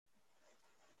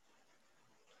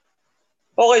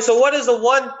Okay, so what is the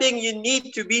one thing you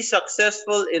need to be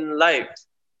successful in life?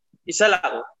 Isa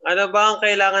lang. Ano ba ang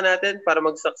kailangan natin para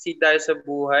mag-succeed tayo sa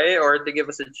buhay or to give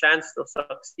us a chance to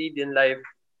succeed in life?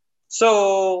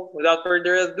 So, without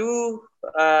further ado,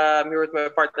 I'm here with my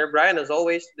partner Brian as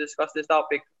always to discuss this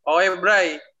topic. Okay,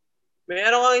 Brian,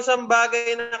 meron kang isang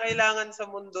bagay na kailangan sa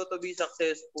mundo to be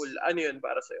successful. Ano yun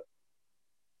para sa'yo?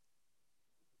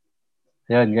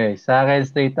 Yun guys, sa akin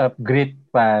straight up grit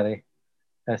pare.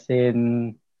 As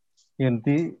in, yung,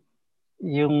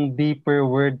 yung deeper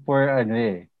word for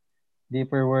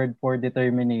deeper word for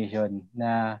determination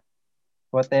na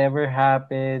whatever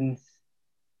happens,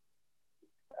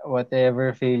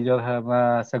 whatever failure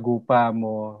masagupa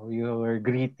mo, you're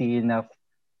gritty enough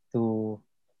to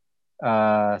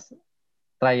uh,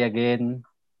 try again,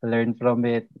 learn from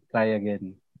it, try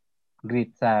again.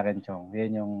 Grit sa akin, Chong.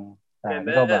 Yan yung sa akin.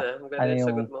 Maganda Ikaw ba? yan, maganda Ano yung yung,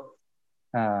 sagot mo.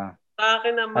 ah, Sa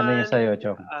akin ano yung naman, sa'yo,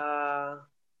 Chong?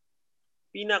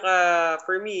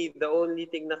 for me, the only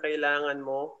thing na kailangan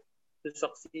mo to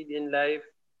succeed in life,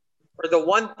 or the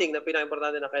one thing na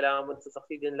pinaka-importante na kailangan mo to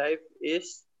succeed in life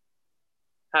is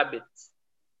habits.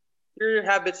 Your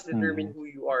habits determine Mm-hmm. who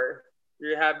you are.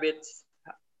 Your habits,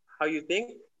 how you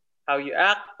think, how you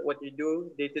act, what you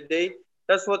do day to day,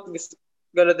 that's what is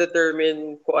gonna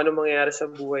determine kung ano mangyayari sa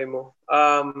buhay mo.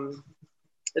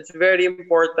 It's very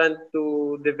important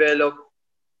to develop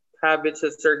habits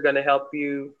that are gonna help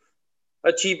you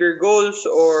achieve your goals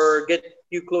or get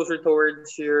you closer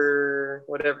towards your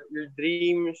whatever your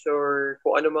dreams or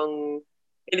kung ano mang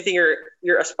anything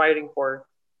you're aspiring for.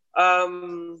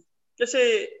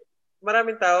 Kasi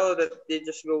maraming tao that they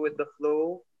just go with the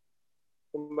flow,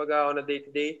 kumbaga on a day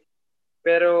to day.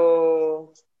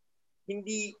 Pero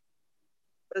hindi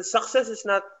success is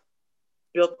not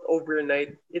built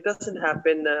overnight. It doesn't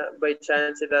happen by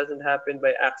chance. It doesn't happen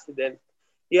by accident.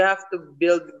 You have to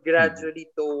build Mm-hmm. gradually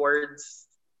towards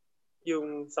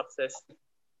yung success.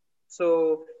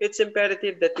 So, it's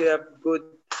imperative that you have good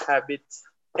habits.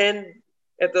 And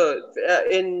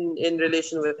in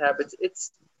relation with habits,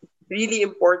 it's really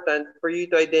important for you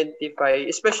to identify,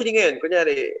 especially ngayon,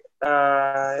 kunyari,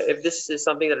 if this is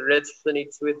something that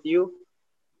resonates with you,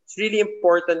 it's really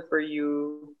important for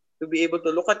you to be able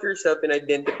to look at yourself and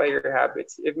identify your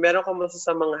habits. If meron kang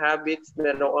masasamang habits,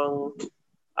 meron kang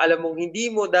alam mong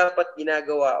hindi mo dapat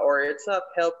ginagawa or it's not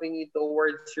helping you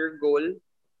towards your goal,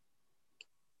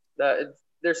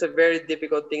 there's a very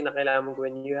difficult thing na kailangan mong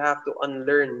gawin. You have to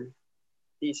unlearn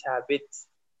these habits.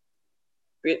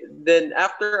 Then,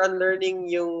 after unlearning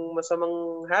yung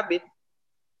masamang habit,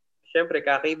 syempre,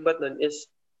 kakaibat nun is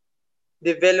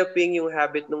developing yung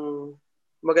habit ng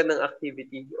magandang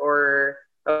activity or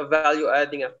a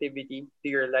value-adding activity to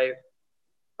your life.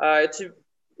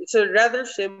 It's a rather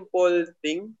simple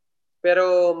thing,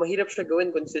 pero mahirap siya gawin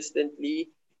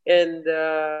consistently. And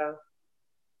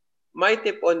my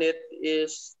tip on it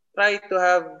is try to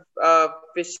have a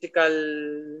physical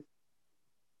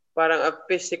parang a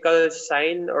physical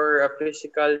sign or a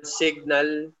physical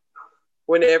signal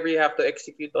whenever you have to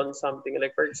execute on something.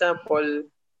 Like for example,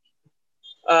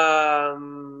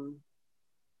 um,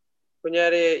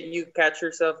 kunyari you catch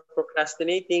yourself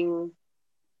procrastinating,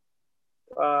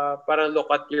 parang look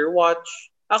at your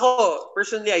watch. Ako,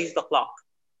 personally, I use the clock.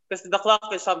 Because the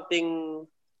clock is something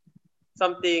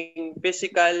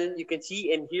physical, you can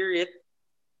see and hear it.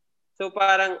 So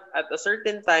parang at a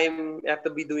certain time, you have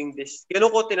to be doing this. Ganun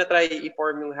ko tinatry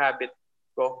i-form yung habit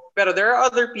ko. Pero there are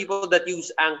other people that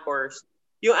use anchors.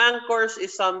 Yung anchors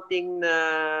is something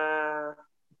na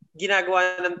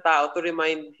ginagawa ng tao to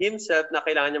remind himself na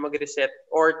kailangan niya mag-reset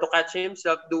or to catch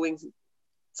himself doing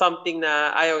something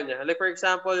na ayaw niya. Like for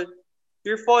example,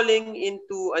 you're falling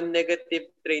into a negative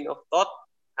train of thought.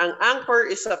 Ang anchor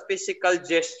is a physical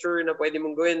gesture na pwede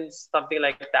mong gawin, something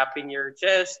like tapping your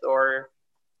chest or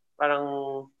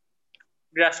parang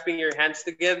grasping your hands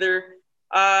together.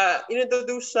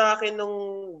 Inintroduce sa akin nung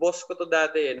boss ko to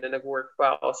dati na nag-work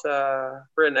pa ako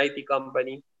for an IT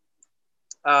company.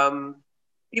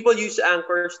 People use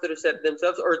anchors to reset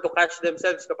themselves or to catch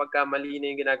themselves kapag mali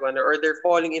na yung ginagawa na or they're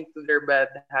falling into their bad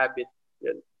habit.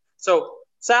 Yun. So,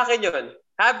 sa akin yun.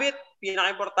 Habit,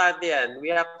 pinaka-importante yan. We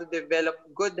have to develop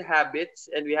good habits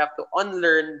and we have to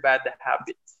unlearn bad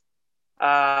habits.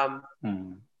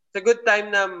 It's a good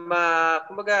time na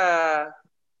kumbaga,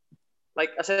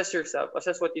 like assess yourself,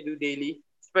 assess what you do daily.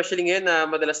 Especially ngayon na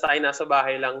madalas tayo nasa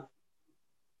bahay lang.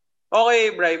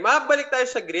 Okay, Bri, mabalik tayo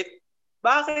sa grit.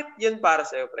 Bakit yun para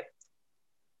sa'yo, pre?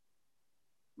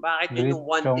 Bakit yun yung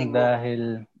one thing mo? Dahil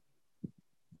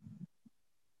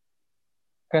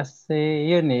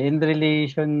kasi yun in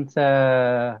relation sa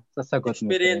sagot mo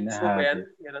pre Experience na mo ba yan?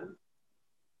 habit. Ganun?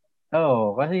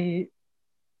 Kasi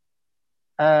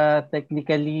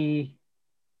technically,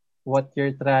 what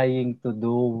you're trying to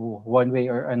do one way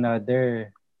or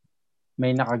another,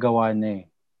 may nakagawa na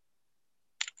eh.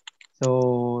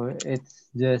 So, it's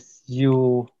just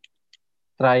you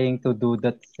trying to do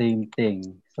that same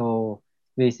thing. So,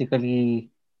 basically,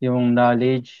 yung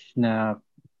knowledge na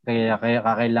kaya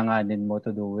kakailanganin mo to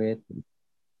do it,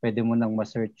 pwede mo nang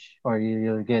ma-search or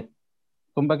you'll get,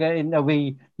 kumbaga in a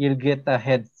way, you'll get a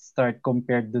head start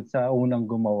compared dun sa unang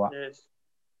gumawa. Yes.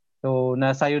 So,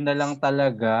 nasa yun na lang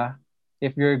talaga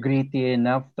if you're gritty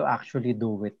enough to actually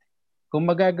do it. Kung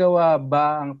magagawa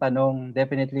ba ang tanong,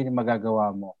 definitely magagawa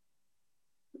mo.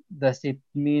 Does it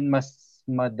mean mas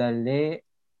madali?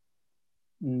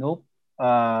 Nope.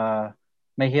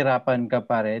 May hirapan ka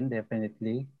pa rin,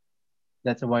 definitely.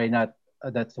 That's why not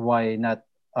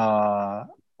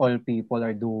all people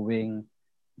are doing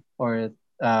or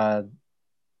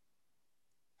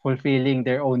fulfilling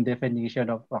their own definition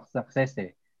of success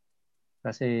eh.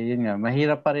 Kasi yun nga,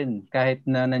 mahirap pa rin kahit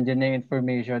na nandiyan na yung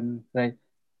information, right?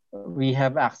 We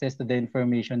have access to the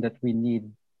information that we need.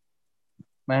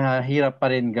 Mahirap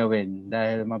pa rin gawin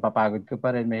dahil mapapagod ka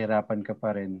pa rin, mahirapan ka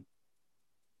pa rin.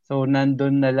 So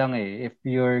nandun na lang eh, if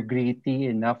you're gritty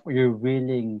enough, or you're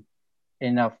willing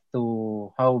enough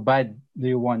to how bad do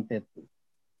you want it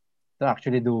to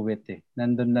actually do it eh.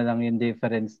 Nandun na lang yung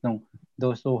difference nung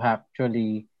those who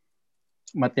actually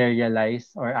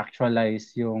materialize or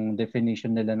actualize yung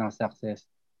definition nila ng success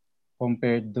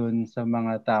compared dun sa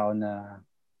mga tao na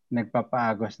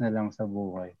nagpapaagos na lang sa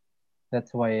buhay.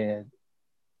 That's why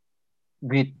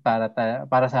grit para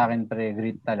sa akin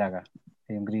grit talaga.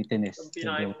 Yung grittiness. Ang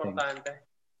pinaka-importante.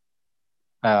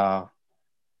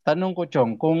 Tanong ko,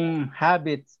 Chong, kung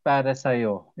habits para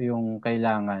sa'yo yung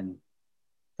kailangan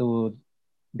to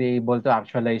be able to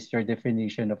actualize your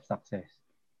definition of success,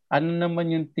 ano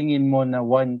naman yung tingin mo na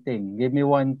one thing? Give me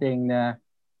one thing na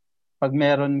pag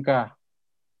meron ka,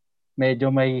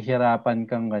 medyo mahihirapan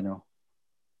kang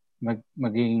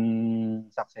maging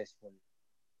successful.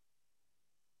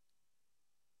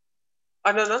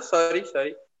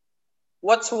 Sorry.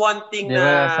 What's one thing Diba,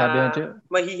 na sabi mo,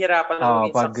 mahihirapan na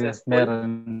maging successful?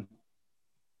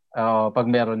 Pag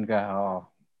meron ka,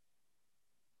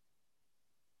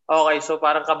 Okay, so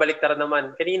parang kabaliktaran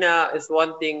naman. Kanina is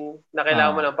one thing na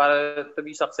kailangan mo lang para to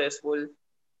be successful.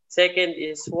 Second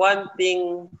is one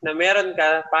thing na meron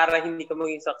ka para hindi ka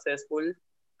maging successful.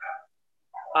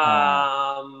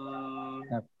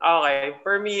 Okay,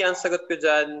 for me, ang sagot ko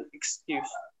dyan, excuse.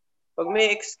 Pag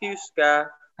may excuse ka,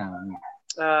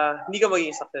 hindi ka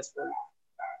maging successful.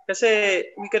 Kasi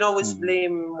we can always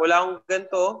blame, wala akong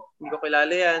ganito, hindi ko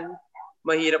kilala yan,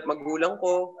 mahirap magulang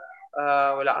ko,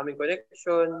 wala kaming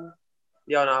connection,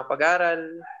 hindi ako nakapag-aral,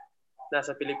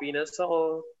 nasa Pilipinas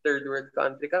ako, third world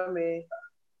country kami,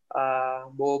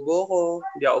 bobo ko,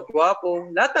 hindi ako gwapo,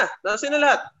 lahat na, nasa na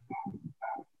lahat.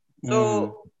 So,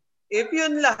 if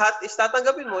yun lahat is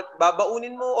tatanggapin mo,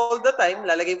 babaunin mo all the time,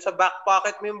 lalagay mo sa back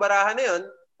pocket mo yung barahan na yun,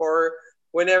 for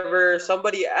whenever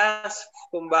somebody asks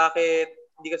kung bakit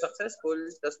hindi ka successful,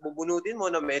 tapos bubunutin mo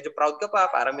na medyo proud ka pa,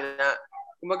 parang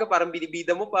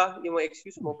binibida mo pa yung mga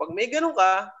excuse mo. Pag may ganun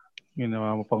ka,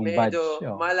 ginawa mo pang medyo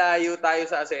badge. malayo tayo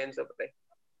sa asenso, pre.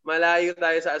 Malayo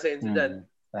tayo sa asenso dyan.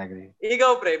 Agree.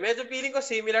 Ikaw, pre, medyo feeling ko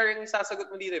similar yung sasagot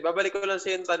mo dito. Babalik ko lang sa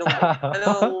yung tanong mo.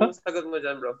 Anong sagot mo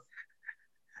dyan, bro?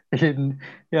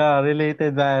 Yeah,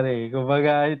 related pare.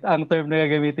 Kumbaga, ang term na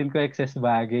gagamitin ko, excess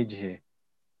baggage eh.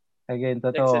 Again,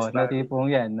 totoo, na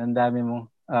tipong yan, ang dami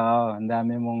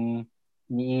mong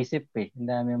iniisip eh. Ang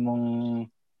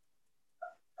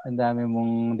dami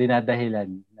mong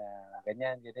dinadahilan na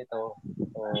ganito.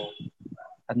 So,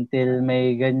 until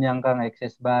may ganyan kang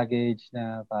excess baggage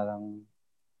na parang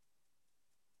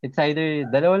it's either,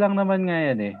 dalawa lang naman nga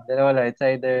yan eh. Dalawa lang. It's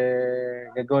either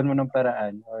gagawin mo ng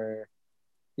paraan or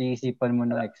iisipan mo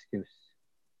ng excuse.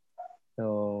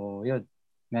 So, yun.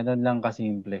 Ganun lang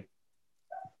kasimple.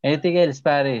 Anything else,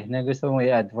 pare, na gusto mong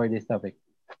i-add for this topic?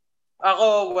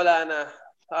 Ako, wala na.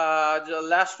 The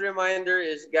last reminder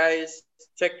is, guys,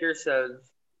 check yourselves.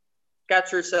 Catch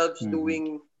yourselves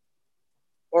doing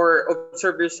or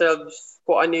observe yourselves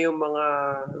kung ano yung mga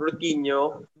routine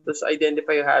nyo. Just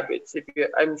identify your habits.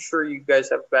 I'm sure you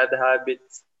guys have bad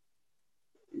habits.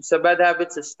 Sa bad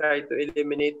habits, just try to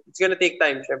eliminate. It's gonna take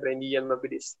time, syempre, hindi yan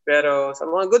mabilis. Pero sa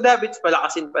mga good habits,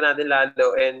 palakasin pa natin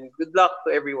lalo. And good luck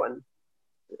to everyone.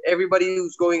 Everybody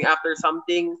who's going after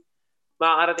something,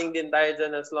 makakarating din tayo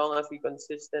dyan as long as we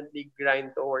consistently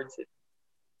grind towards it.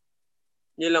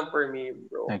 Yun lang for me,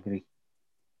 bro.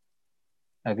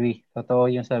 Agree. Totoo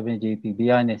yung sabi ni JP.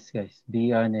 Be honest, guys. Be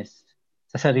honest.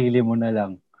 Sa sarili mo na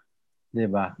lang. 'di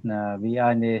ba? Na be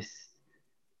honest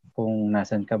kung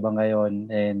nasan ka ba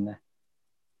ngayon and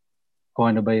kung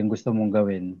ano ba yung gusto mong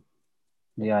gawin.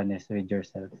 Be honest with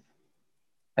yourself.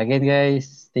 Again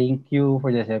guys, thank you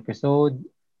for this episode.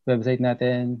 Website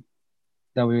natin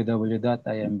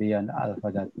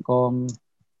www.imbeyondalpha.com.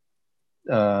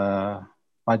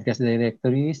 Podcast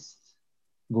directories,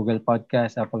 Google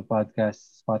Podcast, Apple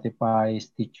Podcast, Spotify,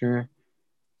 Stitcher.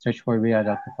 Search for Beyond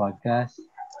Alpha Podcast.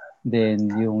 Then,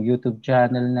 yung YouTube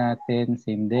channel natin,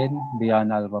 same din,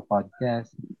 Beyond Alpha Podcast.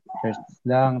 Search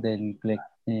lang, then click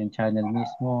yung channel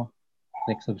mismo.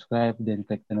 Click subscribe, then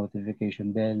click the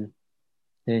notification bell.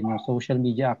 Then, yung social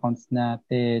media accounts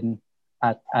natin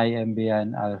at I am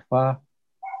Beyond Alpha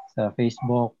sa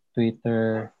Facebook,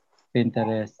 Twitter,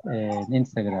 Pinterest, and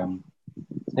Instagram.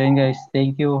 So yun guys,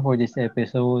 thank you for this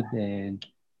episode and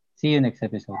see you next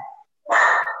episode.